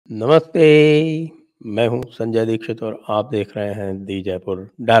नमस्ते, मैं हूँ संजय दीक्षित और आप देख रहे हैं दी जयपुर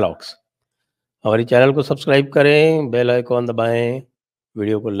डायलॉग्स। हमारे चैनल को सब्सक्राइब करें, बेल आइकॉन दबाएं,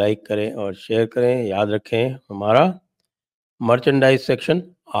 वीडियो को लाइक करें और शेयर करें। याद रखें हमारा मर्चेंडाइज सेक्शन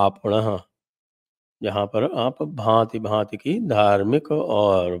आपणः, जहाँ पर आप भांति-भांति की धार्मिक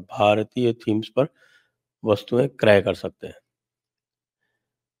और भारतीय थीम्स पर वस्तुएं क्रय कर सकते हैं।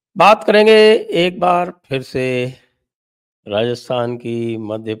 बात करेंगे एक बार फिर से राजस्थान की,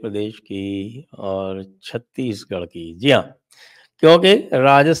 मध्य प्रदेश की और छत्तीसगढ़ की। जी हाँ, क्योंकि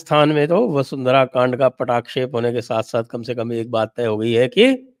राजस्थान में तो वसुंधरा कांड का पटाक्षेप होने के साथ-साथ कम से कम एक बात तय हो गई है कि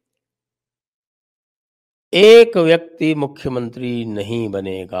एक व्यक्ति मुख्यमंत्री नहीं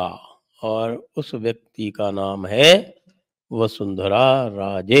बनेगा और उस व्यक्ति का नाम है वसुंधरा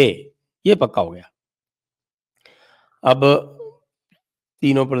राजे। ये पक्का हो गया। अब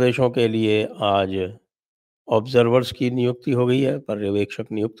तीनों प्रदेशों के लिए आज ऑब्जर्वर्स की नियुक्ति हो गई है, पर्यवेक्षक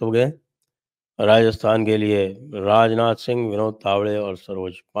नियुक्त हो गए। राजस्थान के लिए राजनाथ सिंह, विनोद तावड़े और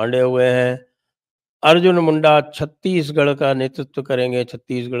सरोज पांडे हुए हैं। अर्जुन मुंडा छत्तीसगढ़ का नेतृत्व करेंगे,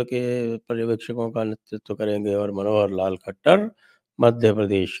 छत्तीसगढ़ के पर्यवेक्षकों का नेतृत्व करेंगे और मनोहर लाल खट्टर मध्य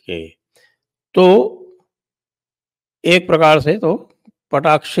प्रदेश के। तो एक प्रकार से तो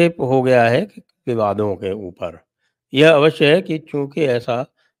पटाक्षेप हो गया है विवादों के ऊपर। यह अवश्य है कि चूंकि ऐसा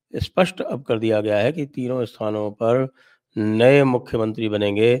स्पष्ट अब कर दिया गया है कि तीनों स्थानों पर नए मुख्यमंत्री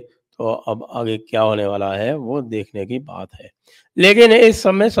बनेंगे, तो अब आगे क्या होने वाला है वो देखने की बात है। लेकिन इस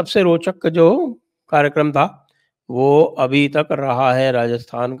समय सबसे रोचक जो कार्यक्रम था वो अभी तक रहा है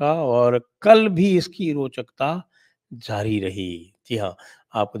राजस्थान का, और कल भी इसकी रोचकता जारी रही। जी हाँ,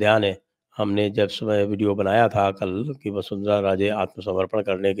 आपको ध्यान है हमने जब सुबह वीडियो बनाया था कल कि वसुंधरा राजे आत्मसमर्पण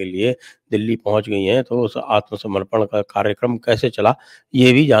करने के लिए दिल्ली पहुंच गई हैं, तो उस आत्मसमर्पण का कार्यक्रम कैसे चला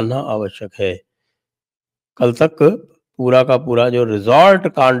ये भी जानना आवश्यक है। कल तक पूरा का पूरा जो रिजॉर्ट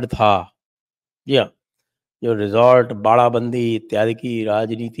कांड था, जी हाँ, जो रिजॉर्ट बाड़ाबंदी इत्यादि की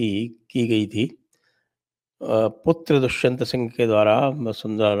राजनीति की गई थी पुत्र दुष्यंत सिंह के द्वारा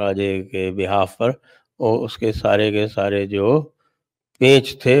वसुंधरा राजे के बिहाफ पर, और उसके सारे के सारे जो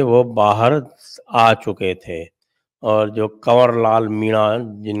पेच थे वो बाहर आ चुके थे। और जो कंवर लाल मीणा,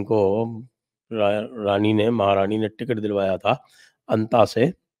 जिनको रानी ने, महारानी ने टिकट दिलवाया था अंता से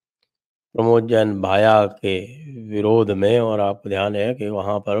प्रमोद जैन भाया के विरोध में, और आपको ध्यान है कि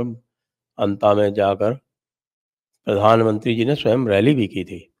वहां पर अंता में जाकर प्रधानमंत्री जी ने स्वयं रैली भी की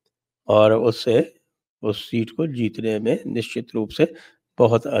थी और उससे उस सीट को जीतने में निश्चित रूप से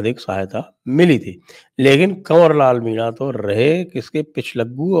बहुत अधिक सहायता मिली थी। लेकिन कंवरलाल मीणा तो रहे किसके,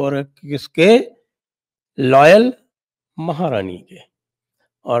 पिछलग्गू और किसके, लॉयल महारानी के।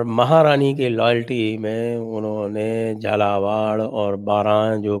 और महारानी की लॉयल्टी में उन्होंने झालावाड़ और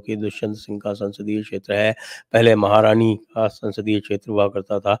बारां, जो कि दुष्यंत सिंह का संसदीय क्षेत्र है, पहले महारानी का संसदीय क्षेत्र हुआ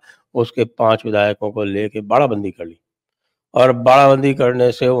करता था, उसके 5 विधायकों को लेके बाड़ाबंदी कर ली। और बाड़ाबंदी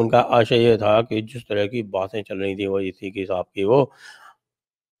करने से उनका आशय ये था कि जिस तरह की बातें चल रही थी वो ये थी कि साहब की वो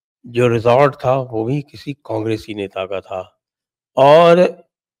जो रिजॉर्ट था वो भी किसी कांग्रेसी नेता का था। और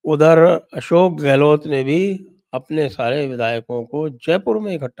उधर अशोक गहलोत ने भी अपने सारे विधायकों को जयपुर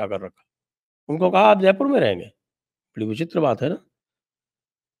में इकट्ठा कर रखा। उनको कहा आप जयपुर में रहेंगे। बड़ी विचित्र बात है ना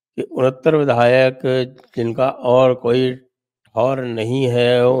कि 69 विधायक जिनका और कोई ठौर नहीं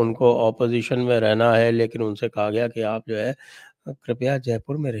है, उनको ऑपोजिशन में रहना है, लेकिन उनसे कहा गया कि आप जो है कृपया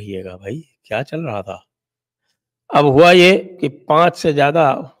जयपुर में रहिएगा। भाई क्या चल रहा था? अब हुआ ये कि 5 से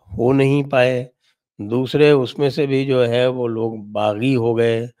ज़्यादा हो नहीं पाए। दूसरे उसमें से भी जो है वो लोग बागी हो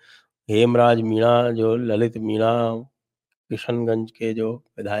गए। हेमराज मीणा, जो ललित मीणा किशनगंज के जो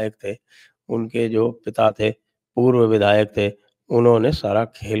विधायक थे, उनके जो पिता थे, पूर्व विधायक थे, उन्होंने सारा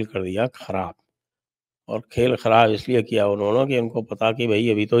खेल कर दिया खराब। और खेल खराब इसलिए किया उन्होंने कि उनको पता कि भई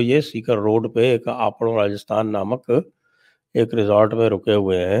अभी तो ये सीकर रोड पे एक आपड़ो राजस्थान नामक एक रिज़ॉर्ट में रुके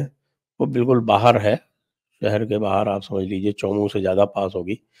हुए हैं। वो बिल्कुल बाहर है, शहर के बाहर, आप समझ लीजिए चौमू से ज़्यादा पास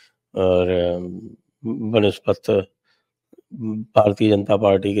होगी। और बनिस्पत भारतीय जनता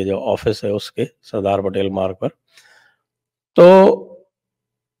पार्टी के जो ऑफिस है उसके सरदार पटेल मार्ग पर। तो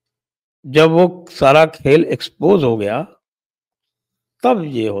जब वो सारा खेल एक्सपोज हो गया, तब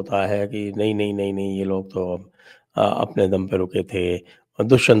ये होता है कि नहीं नहीं नहीं नहीं, ये लोग तो अपने दम पे रुके थे और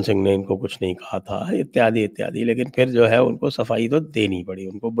दुष्यंत सिंह ने इनको कुछ नहीं कहा था, इत्यादि इत्यादि। लेकिन फिर जो है उनको सफाई तो देनी पड़ी।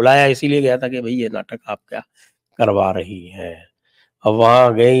 उनको बुलाया इसीलिए गया था कि भाई ये नाटक आप क्या करवा रही हैं। अब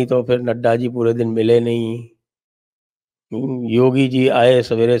वहां गई तो फिर नड्डा जी पूरे दिन मिले नहीं। योगी जी आए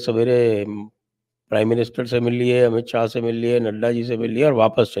सवेरे सवेरे, प्राइम मिनिस्टर से मिल लिए, अमित शाह से मिल लिए, नड्डा जी से मिल लिए और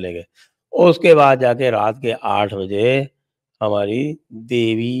वापस चले गए। उसके बाद जाके रात के 8 बजे हमारी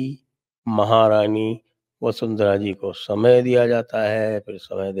देवी महारानी वसुंधरा जी को समय दिया जाता है, फिर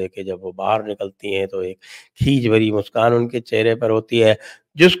समय देके जब वो बाहर निकलती हैं तो एक खीज भरी मुस्कान उनके चेहरे पर होती है,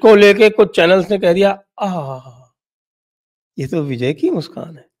 जिसको लेके कुछ चैनल्स ने कह दिया, आहा! ये तो विजय की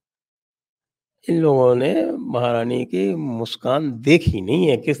मुस्कान है। इन लोगों ने महारानी की मुस्कान देखी नहीं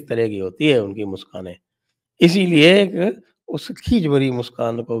है, किस तरह की होती है उनकी मुस्कानें। इसीलिए एक उस खीज भरी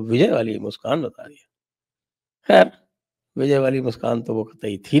मुस्कान को विजय वाली मुस्कान बता दिया। खैर, विजय वाली मुस्कान तो वो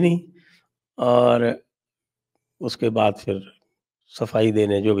कतई थी नहीं और उसके बाद फिर सफाई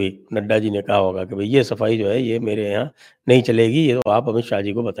देने जो भी नड्डा जी ने कहा होगा कि भई ये सफाई जो है ये मेरे यहाँ नहीं चलेगी, ये तो आप अमित शाह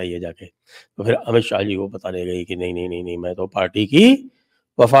जी को बताइए जाके। तो फिर अमित शाह जी को बताने गई कि नहीं, नहीं, नहीं, नहीं मैं तो पार्टी की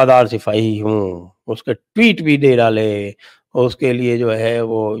वफ़ादार सिपाही हूँ। उसके ट्वीट भी दे डाले और उसके लिए जो है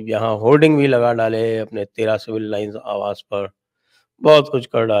वो यहाँ होर्डिंग भी लगा डाले अपने 13 सिविल लाइन्स आवास पर। बहुत कुछ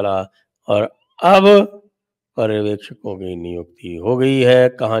कर डाला और अब पर्यवेक्षकों की नियुक्ति हो गई है,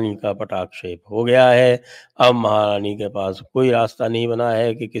 कहानी का पटाक्षेप हो गया है। अब महारानी के पास कोई रास्ता नहीं बना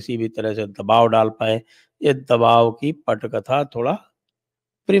है कि किसी भी तरह से दबाव डाल पाएँ। ये दबाव की पटकथा थोड़ा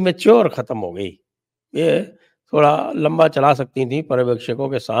प्रीमेच्योर खत्म हो गई। ये थोड़ा लंबा चला सकती थीं, पर्यवेक्षकों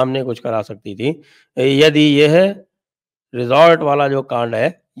के सामने कुछ करा सकती थीं, यदि यह रिज़ॉर्ट वाला जो कांड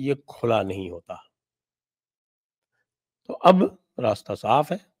है, ये खुला नहीं होता। तो अब रास्ता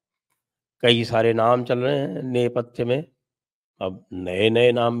साफ है। कई सारे नाम चल रहे हैं नेपथ्य में, अब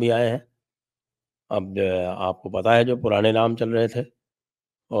नए-नए नाम भी आए हैं। अब आपको पता है जो पुराने नाम चल रहे थे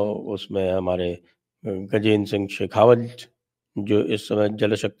और उसमें हमारे गजेंद्र सिंह शेखावत जो इस समय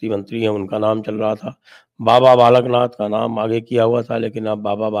जल शक्ति मंत्री हैं, उनका नाम चल रहा था। बाबा बालक नाथ का नाम आगे किया हुआ था, लेकिन अब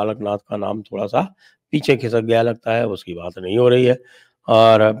बाबा बालक नाथ का नाम थोड़ा-सा पीछे खिसक गया लगता है, उसकी बात नहीं हो रही है।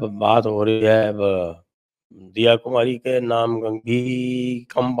 और अब बात हो रही है अब दिया कुमारी के नाम भी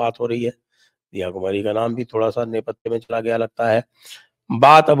कम बात हो रही है। दिया कुमारी का नाम भी थोड़ा-सा नेपथ्य में चला गया लगता है।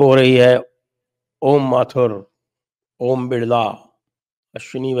 बात अब हो रही है ओम माथुर, ओम बिड़ला,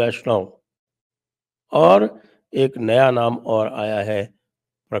 अश्विनी वैष्णव और एक नया नाम और आया है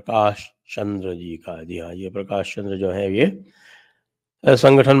प्रकाश चंद्र जी का। जी हाँ, ये प्रकाश चंद्र जो हैं ये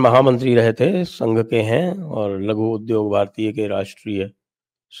संगठन महामंत्री रहे थे, संघ के हैं और लघु उद्योग भारतीय के राष्ट्रीय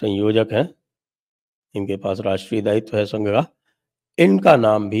संयोजक हैं। इनके पास राष्ट्रीय दायित्व है संघ का। इनका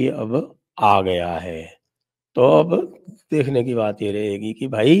नाम भी अब आ गया है। तो अब देखने की बात ये रहेगी कि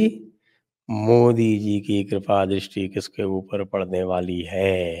भाई मोदी जी की कृपा दृष्टि किसके ऊपर पड़ने वाली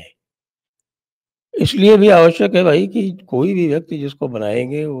है। इसलिए भी आवश्यक है भाई कि कोई भी व्यक्ति जिसको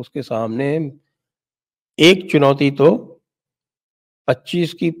बनाएँगे उसके सामने एक चुनौती तो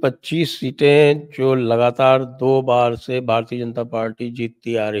 25 की 25 सीटें जो लगातार 2 बार से भारतीय जनता पार्टी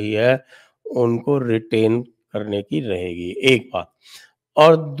जीतती आ रही है, उनको रिटेन करने की रहेगी, एक बात।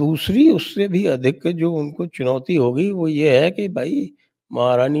 और दूसरी उससे भी अधिक जो उनको चुनौती होगी वो ये है कि भाई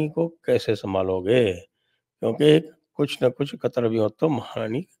महारानी को कैसे सँभालोगे? क्योंकि कुछ न कुछ कतरवियों तो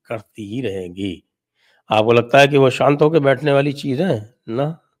महारानी करती ही रहेंगी। आपको लगता है कि वो शांत होके बैठने वाली चीज़ है?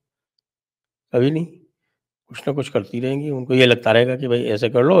 ना, कभी नहीं। कुछ न कुछ करती रहेंगी। उनको ये लगता रहेगा कि भई ऐसे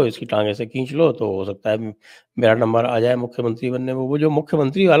कर लो, इसकी टाँग ऐसे खींच लो तो हो सकता है मेरा नंबर आ जाए मुख्यमंत्री बनने में। वो जो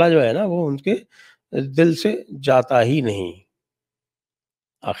मुख्यमंत्री वाला जो है ना वो उनके दिल से जाता ही नहीं।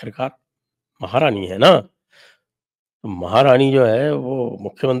 आखिरकार महारानी है ना, तो महारानी जो है वो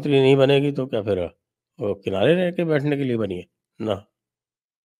मुख्यमंत्री नहीं बनेगी तो क्या फिर वो किनारे रह के बैठने के लिए बनी है? ना।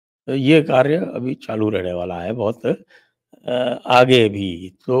 तो ये कार्य अभी चालू रहने वाला है बहुत आगे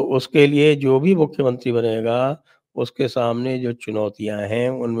भी। तो उसके लिए जो भी मुख्यमंत्री बनेगा, उसके सामने जो चुनौतियाँ हैं,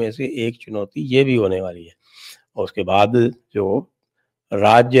 उनमें से एक चुनौती ये भी होने वाली है। और उसके बाद जो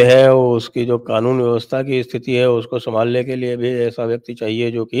राज्य है, वो उसकी जो कानून व्यवस्था की स्थिति है, उसको सँभालने के लिए भी ऐसा व्यक्ति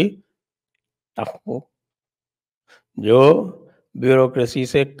चाहिए जो कि टफ़ हो, जो ब्यूरोक्रेसी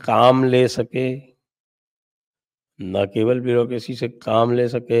से काम ले सके। ना केवल ब्यूरोक्रेसी से काम ले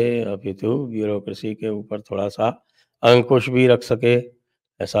सके, अपितु ब्यूरोक्रेसी के ऊपर थोड़ा-सा अंकुश भी रख सके,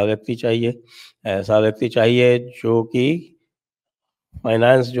 ऐसा व्यक्ति चाहिए। ऐसा व्यक्ति चाहिए जो कि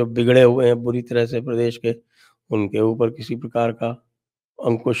फाइनेंस जो बिगड़े हुए हैं बुरी तरह से प्रदेश के, उनके ऊपर किसी प्रकार का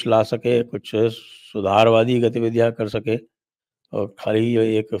अंकुश ला सके, कुछ सुधारवादी गतिविधियाँ कर सके और खाली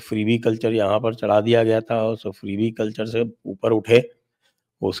ये एक फ्रीबी कल्चर यहाँ पर चढ़ा दिया गया था, उस फ्रीबी कल्चर से ऊपर उठे।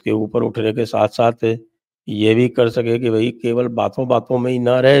 उसके ऊपर उठने के साथ-साथ ये भी कर सके कि भई केवल बातों-बातों में ही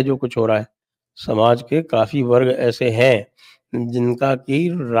ना रहे जो कुछ हो रहा है। समाज के काफ़ी वर्ग ऐसे हैं, जिनका कि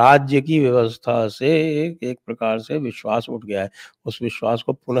राज्य की व्यवस्था से एक एक प्रकार से विश्वास उठ गया है। उस विश्वास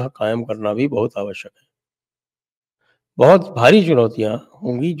को पुनः कायम करना भी बहुत आवश्यक है। बहुत भारी चुनौतियाँ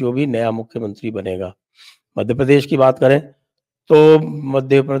होंगी जो भी नया मुख्यमंत्री बनेगा। मध्य प्रदेश की बात करें, तो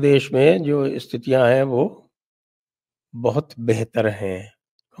मध्य प्रदेश में जो स्थितियाँ हैं वो बहुत बेहतर हैं,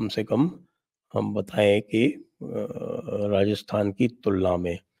 कम से कम हम बताएँ कि राजस्थान की तुलना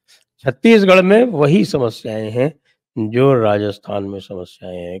में छत्तीसगढ़ में वही समस्याएँ हैं, जो राजस्थान में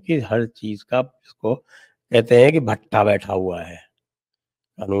समस्याएँ हैं कि हर चीज़ का इसको कहते हैं कि भट्टा बैठा हुआ है।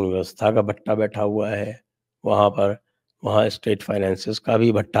 कानून व्यवस्था का भट्टा बैठा हुआ है, वहाँ पर वहाँ स्टेट फाइनेंसेस का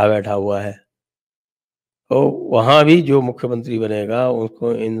भी भट्टा बैठा हुआ है। तो वहाँ भी जो मुख्यमंत्री बनेगा,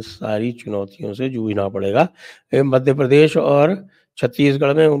 उसको इन सारी चुनौतियों से जूझना पड़ेगा। मध्य प्रदेश और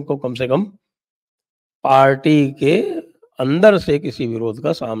छत्तीसगढ़ में उनको कम से कम पार्टी के अंदर से किसी विरोध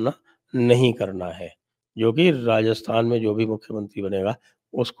का सामना नहीं करना है, जो कि राजस्थान में जो भी मुख्यमंत्री बनेगा,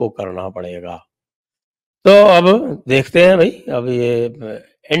 उसको करना पड़ेगा। तो अब देखते हैं भई, अब ये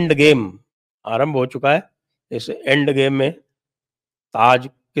एंड गेम आरंभ हो चुका है। इस एंड गेम में ताज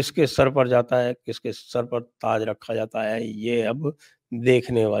किसके सर पर जाता है, किसके सर पर ताज रखा जाता है, ये अब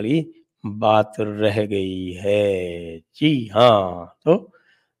देखने वाली बात रह गई है। जी हाँ, तो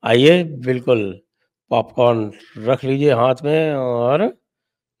आइए बिल्कुल पॉपकॉर्न रख लीजिए हाथ में और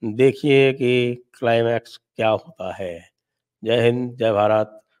देखिए कि क्लाइमैक्स क्या होता है। जय हिंद, जय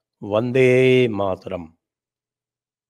भारत, वंदे मातरम।